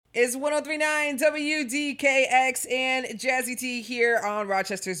It's 1039 WDKX and Jazzy T here on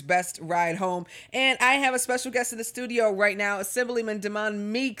Rochester's Best Ride Home. And I have a special guest in the studio right now,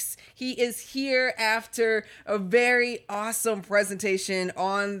 Assemblyman Meeks. He is here after a very awesome presentation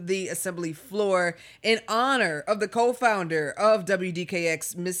on the assembly floor in honor of the co-founder of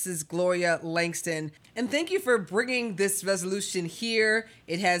WDKX, Mrs. Gloria Langston. And thank you for bringing this resolution here.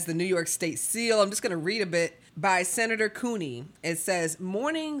 It has the New York State seal. I'm just going to read a bit. By Senator Cooney. It says,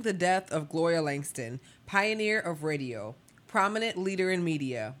 mourning the death of Gloria Langston, pioneer of radio, prominent leader in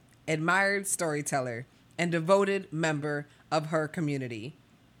media, admired storyteller, and devoted member of her community.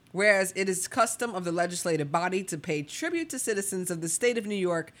 Whereas it is custom of the legislative body to pay tribute to citizens of the state of New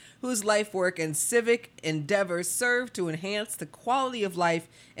York whose life work and civic endeavors serve to enhance the quality of life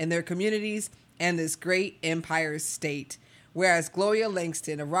in their communities and this great empire state. Whereas Gloria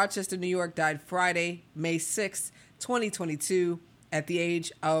Langston of Rochester, New York, died Friday, May 6, 2022, at the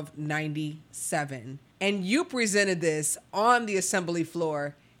age of 97. And you presented this on the assembly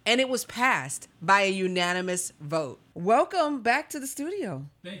floor, and it was passed by a unanimous vote. Welcome back to the studio.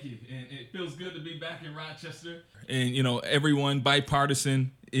 Thank you. And it feels good to be back in Rochester. And, everyone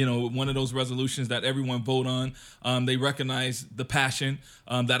bipartisan, one of those resolutions that everyone vote on. They recognize the passion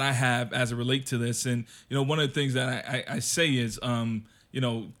that I have as it relates to this. And, one of the things that I say is,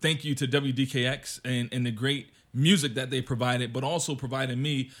 thank you to WDKX and the great music that they provided, but also provided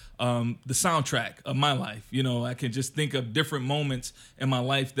me the soundtrack of my life. I can just think of different moments in my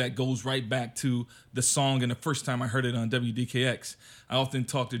life that goes right back to the song and the first time I heard it on WDKX. I often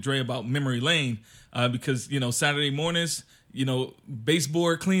talk to Dre about memory lane because, Saturday mornings,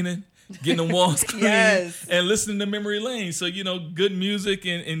 baseboard cleaning, getting the walls clean, yes, and listening to memory lane. So, good music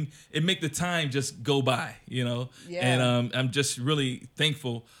and it make the time just go by, Yeah. And I'm just really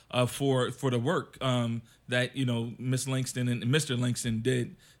thankful for the work that, Miss Langston and Mr. Langston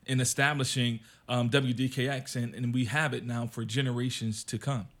did in establishing WDKX. And we have it now for generations to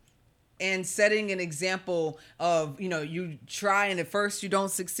come. And setting an example of, you try and at first you don't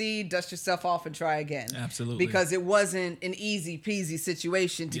succeed, dust yourself off and try again. Absolutely. Because it wasn't an easy peasy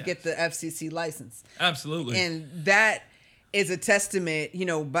situation to get the FCC license. Absolutely. And that is a testament,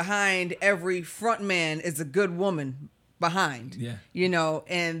 behind every front man is a good woman behind. Yeah.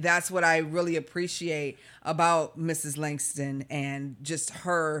 And that's what I really appreciate about Mrs. Langston and just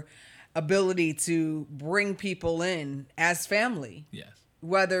her ability to bring people in as family. Yes.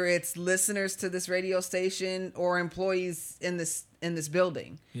 Whether it's listeners to this radio station or employees in this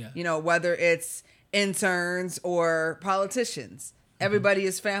building, yeah. Whether it's interns or politicians, everybody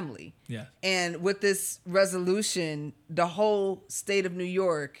is family. Yeah. And with this resolution, the whole state of New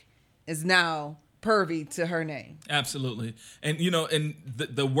York is now pervy to her name. Absolutely. And, and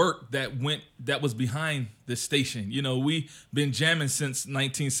the work that was behind this station, we've been jamming since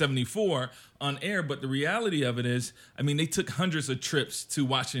 1974 on air, but the reality of it is, they took hundreds of trips to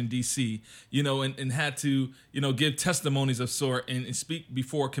Washington, D.C., and had to, give testimonies of sort and speak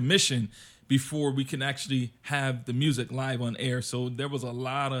before a commission before we can actually have the music live on air. So there was a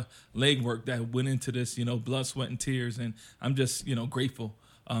lot of legwork that went into this, blood, sweat, and tears. And I'm just, grateful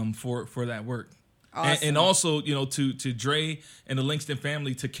for that work. Awesome. And also, to Dre and the Langston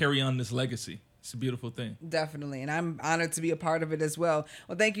family to carry on this legacy. It's a beautiful thing. Definitely. And I'm honored to be a part of it as well.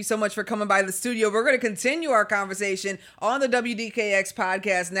 Well, thank you so much for coming by the studio. We're going to continue our conversation on the WDKX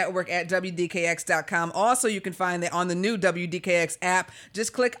podcast network at WDKX.com. Also, you can find it on the new WDKX app.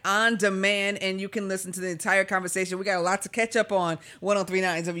 Just click on demand and you can listen to the entire conversation. We got a lot to catch up on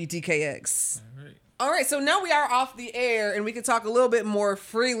 1039 WDKX. All right, so now we are off the air, and we can talk a little bit more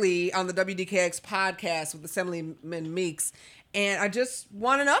freely on the WDKX podcast with Assemblyman Meeks. And I just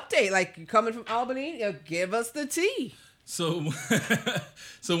want an update. Like, you're coming from Albany, give us the tea. So,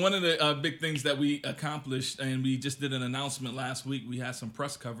 so one of the big things that we accomplished, and we just did an announcement last week, we had some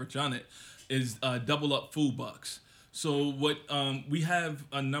press coverage on it, is double up food bucks. So what we have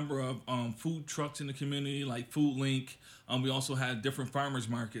a number of food trucks in the community, like Food Link. We also have different farmers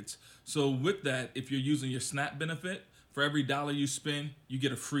markets. So with that, if you're using your SNAP benefit, for every $1 you spend, you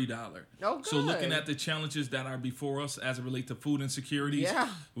get a free $1. Oh, good. So looking at the challenges that are before us as it relates to food insecurities,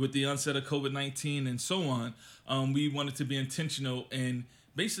 with the onset of COVID-19 and so on, we wanted to be intentional in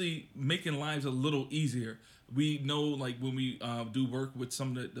basically making lives a little easier. We know, like when we do work with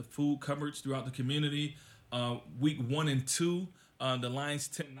some of the food cupboards throughout the community, week 1 and 2, the lines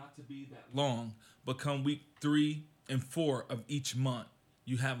tend not to be that long, but come week 3 and 4 of each month,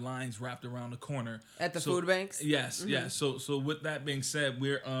 you have lines wrapped around the corner at the food banks. Yes, yes. So with that being said,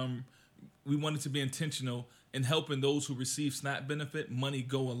 we wanted to be intentional in helping those who receive SNAP benefit money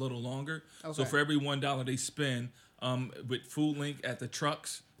go a little longer. Okay. So for every $1 they spend, with Food Link at the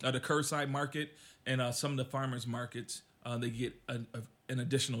trucks, the curbside market, and some of the farmers markets, they get an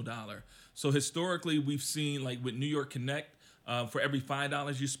additional $1. So historically, we've seen like with New York Connect, for every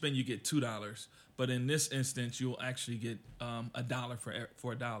 $5 you spend, you get $2. But in this instance, you'll actually get $1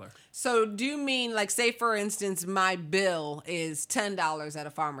 for $1. So do you mean, like, say, for instance, my bill is $10 at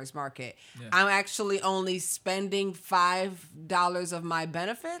a farmer's market. Yeah. I'm actually only spending $5 of my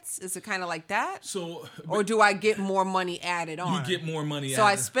benefits? Is it kind of like that? So, or do I get more money added on? You get more money so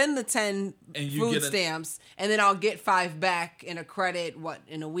added. So I spend the 10 food stamps, and then I'll get 5 back in a credit,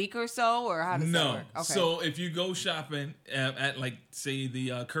 in a week or so? Or how does that work? Okay. So if you go shopping at like, say, the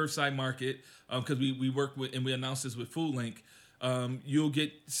curbside market, because we work with, and we announce this with Food Link, you'll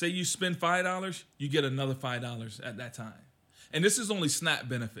get, say you spend $5, you get another $5 at that time. And this is only SNAP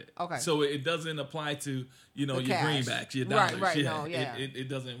benefit. Okay. So it doesn't apply to, your greenbacks, your dollars. Right, no, yeah. It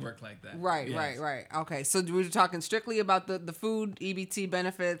doesn't work like that. Right, yes. right. Okay. So we're talking strictly about the food EBT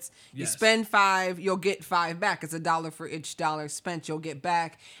benefits. You yes. spend $5, you'll get $5 back. It's $1 for each dollar spent you'll get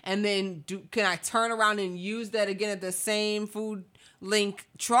back. And then can I turn around and use that again at the same Food Link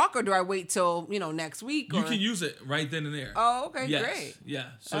truck, or do I wait till next week? You can use it right then and there. Oh, okay, yes. Great. Yeah,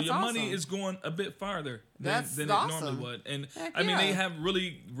 so that's your money is going a bit farther than it normally would. And Heck I mean, they have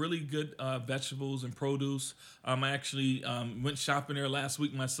really, really good vegetables and produce. I actually went shopping there last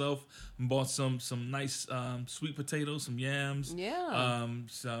week myself and bought some nice sweet potatoes, some yams. Yeah.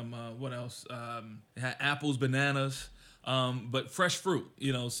 Some what else? It had apples, bananas, but fresh fruit.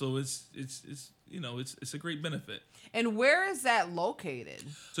 So it's a great benefit. And where is that located?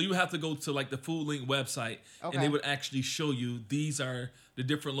 So you have to go to like the Food Link website, and they would actually show you these are the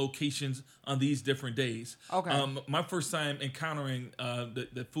different locations on these different days. Okay. My first time encountering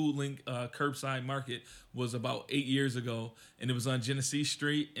the Food Link curbside market was about 8 years ago, and it was on Genesee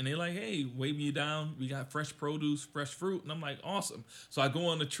Street, and they're like, hey, wave me down. We got fresh produce, fresh fruit. And I'm like, awesome. So I go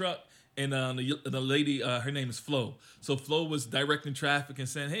on the truck, and the lady, her name is Flo. So Flo was directing traffic and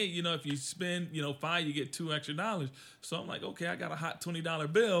saying, hey, if you spend, $5, you get $2 extra. So I'm like, okay, I got a hot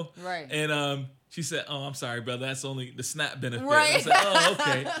 $20 bill. Right. And she said, oh, I'm sorry, brother. That's only the SNAP benefit. Right. I said, oh,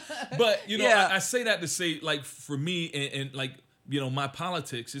 okay. But, I say that to say, like, for me and like, my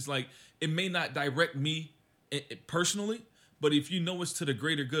politics, it's like, it may not direct me personally, but if it's to the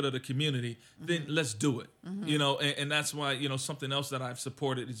greater good of the community, then let's do it. Mm-hmm. And that's why, something else that I've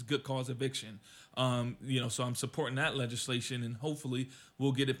supported is good cause eviction. So I'm supporting that legislation, and hopefully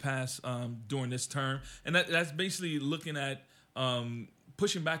we'll get it passed during this term. And that's basically looking at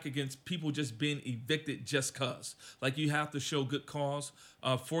pushing back against people just being evicted just cause. Like, you have to show good cause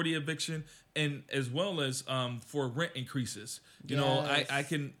for the eviction, and as well as for rent increases. I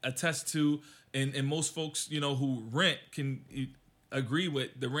can attest to, and most folks, who rent can agree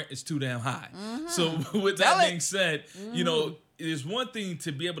with, the rent is too damn high. Mm-hmm. So with that being said, it is one thing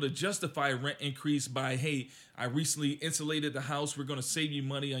to be able to justify a rent increase by, hey, I recently insulated the house, we're going to save you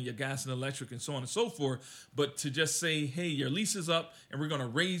money on your gas and electric and so on and so forth. But to just say, hey, your lease is up and we're going to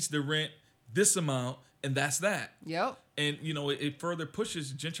raise the rent this amount, and that's that. Yep. And, it further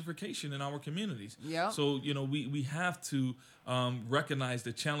pushes gentrification in our communities. Yeah. So, we have to recognize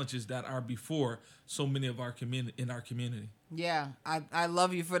the challenges that are before so many of our in our community. Yeah, I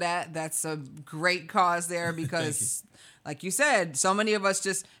love you for that. That's a great cause there, because like you said, so many of us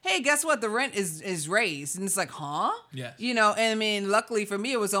just, hey, guess what? The rent is raised. And it's like, huh? Yes. And I mean, luckily for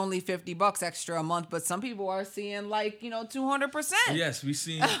me, it was only $50 extra a month, but some people are seeing 200%. Yes, we've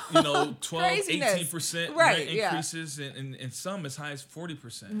seen, 12, 18% rent increases, and some as high as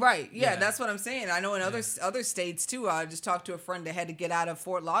 40%. Right. Yeah, that's what I'm saying. I know in other states too. I just talked to a friend that had to get out of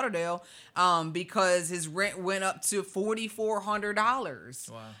Fort Lauderdale because his rent went up to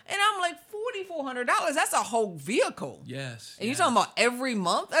 $4,400. Wow. And I'm like, $4,400? That's a whole vehicle. Yes. And you're talking about every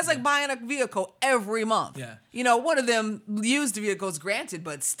month? That's like buying a vehicle every month. Yeah. One of them used vehicles, granted,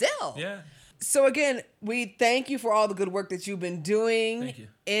 but still. Yeah. So again, we thank you for all the good work that you've been doing Thank you.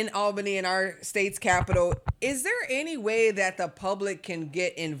 in Albany, in our state's capital. Is there any way that the public can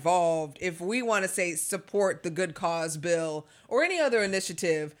get involved if we want to say support the Good Cause bill or any other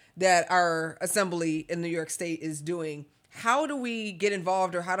initiative that our assembly in New York State is doing? How do we get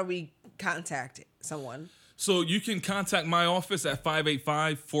involved, or how do we contact someone? So you can contact my office at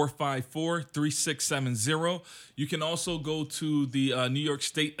 585-454-3670. You can also go to the New York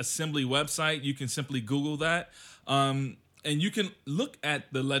State Assembly website. You can simply Google that. And you can look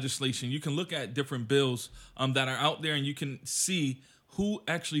at the legislation. You can look at different bills that are out there, and you can see who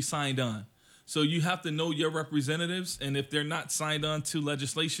actually signed on. So you have to know your representatives, and if they're not signed on to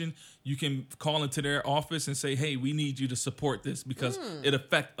legislation, you can call into their office and say, hey, we need you to support this because it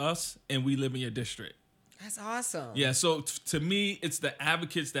affects us and we live in your district. That's awesome. Yeah, so to me, it's the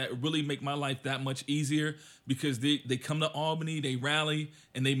advocates that really make my life that much easier because they come to Albany, they rally,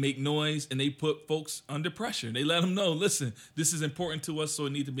 and they make noise, and they put folks under pressure. They let them know, listen, this is important to us, so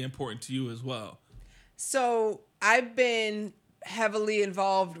it needs to be important to you as well. So I've been heavily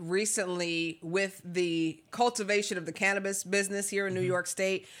involved recently with the cultivation of the cannabis business here in New York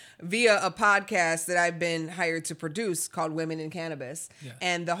State via a podcast that I've been hired to produce called Women in Cannabis. Yes.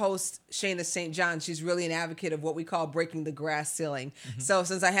 And the host, Shayna St. John, she's really an advocate of what we call breaking the glass ceiling. So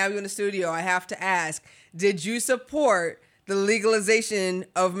since I have you in the studio, I have to ask, did you support the legalization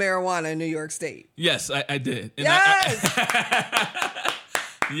of marijuana in New York State? Yes, I did. And yes!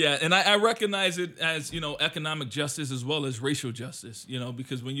 Yeah, and I recognize it as, economic justice as well as racial justice,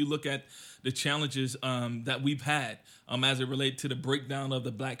 because when you look at the challenges that we've had as it relates to the breakdown of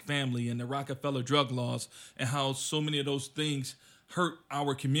the black family and the Rockefeller drug laws and how so many of those things hurt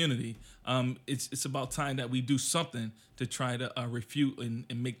our community, it's about time that we do something to try to refute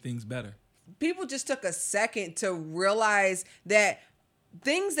and make things better. People just took a second to realize that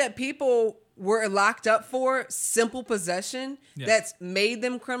things that people were locked up for, simple possession, that's made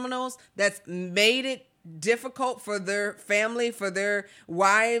them criminals, that's made it difficult for their family, for their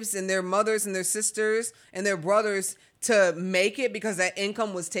wives and their mothers and their sisters and their brothers to make it because that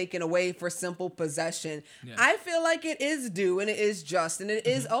income was taken away for simple possession. Yeah. I feel like it is due and it is just and it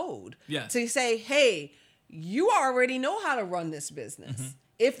is owed to say, hey, you already know how to run this business.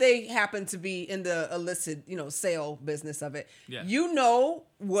 If they happen to be in the illicit, sale business of it, you know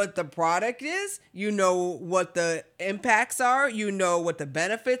what the product is, you know what the impacts are, you know what the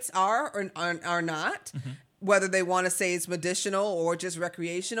benefits are or are not, whether they want to say it's medicinal or just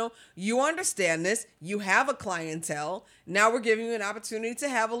recreational. You understand this. You have a clientele. Now we're giving you an opportunity to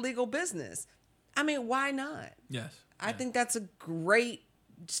have a legal business. I mean, why not? Yes. I think that's a great,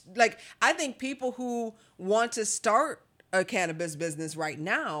 I think people who want to start a cannabis business right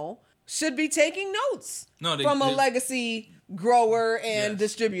now should be taking notes from a legacy grower and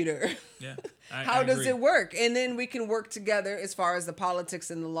distributor. Yeah, How does it work? And then we can work together as far as the politics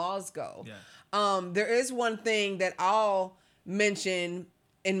and the laws go. Yeah. There is one thing that I'll mention,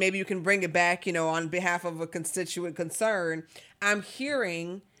 and maybe you can bring it back, on behalf of a constituent concern. I'm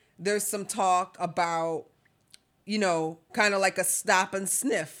hearing there's some talk about, kind of like a stop and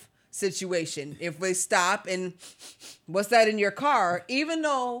sniff situation. If they stop and what's that in your car, even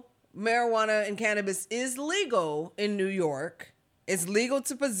though marijuana and cannabis is legal in New York, it's legal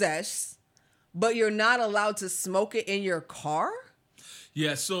to possess, but you're not allowed to smoke it in your car?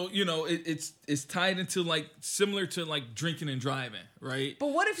 Yeah, so it's tied into similar to drinking and driving, right?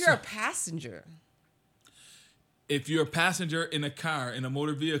 But what if you're a passenger? If you're a passenger in a car, in a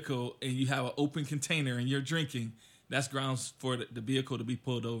motor vehicle, and you have an open container and you're drinking, that's grounds for the vehicle to be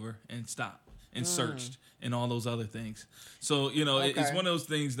pulled over and stopped and searched and all those other things. So, it's one of those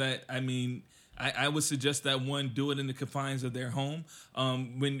things that, I would suggest that one do it in the confines of their home.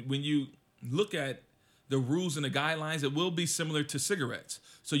 When you look at the rules and the guidelines, it will be similar to cigarettes.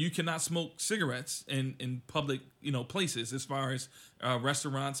 So you cannot smoke cigarettes in public, places as far as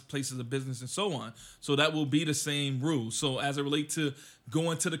restaurants, places of business, and so on. So that will be the same rules. So as it relates to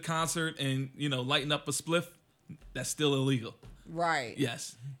going to the concert and, lighting up a spliff, that's still illegal. Right.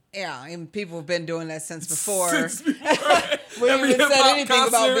 Yes. Yeah, and people have been doing that since before. We haven't even said anything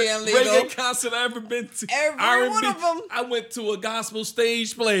concert, about being legal. Reggae concert I ever been to. Every one of them. I went to a gospel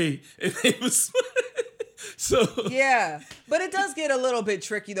stage play, and it was so. Yeah, but it does get a little bit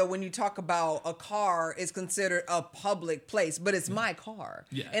tricky though when you talk about a car is considered a public place, but it's my car.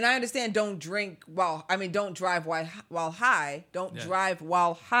 Yeah. And I understand don't drive while high. Don't drive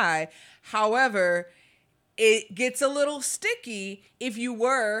while high. However, it gets a little sticky if you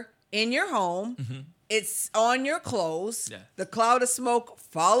were in your home. It's on your clothes. Yeah. The cloud of smoke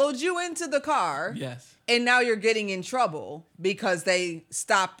followed you into the car. Yes. And now you're getting in trouble because they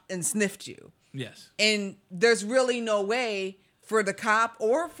stopped and sniffed you. Yes. And there's really no way for the cop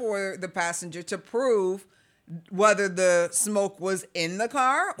or for the passenger to prove whether the smoke was in the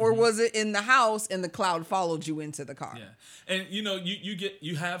car or was it in the house and the cloud followed you into the car. Yeah. And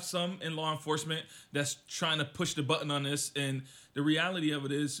you have some in law enforcement that's trying to push the button on this, and the reality of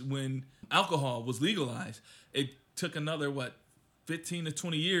it is when alcohol was legalized, it took another 15 to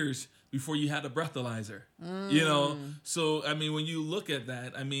 20 years before you had a breathalyzer. So when you look at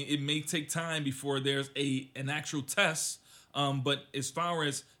that, it may take time before there's an actual test, but as far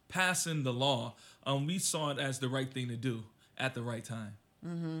as passing the law, we saw it as the right thing to do at the right time.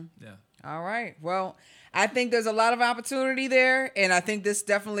 Yeah. All right. Well, I think there's a lot of opportunity there, and I think this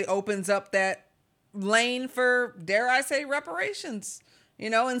definitely opens up that lane for, dare I say, reparations,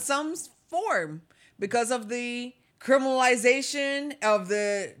 in some form. because of the criminalization, of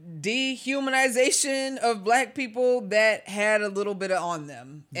the dehumanization of Black people that had a little bit on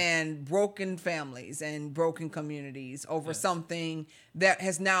them, and broken families and broken communities over something that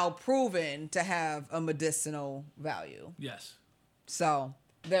has now proven to have a medicinal value. Yes. So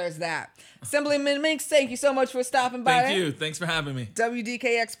there's that. Assemblyman Meeks, thank you so much for stopping by. Thank you. Thanks for having me.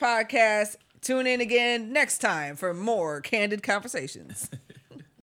 WDKX podcast. Tune in again next time for more candid conversations.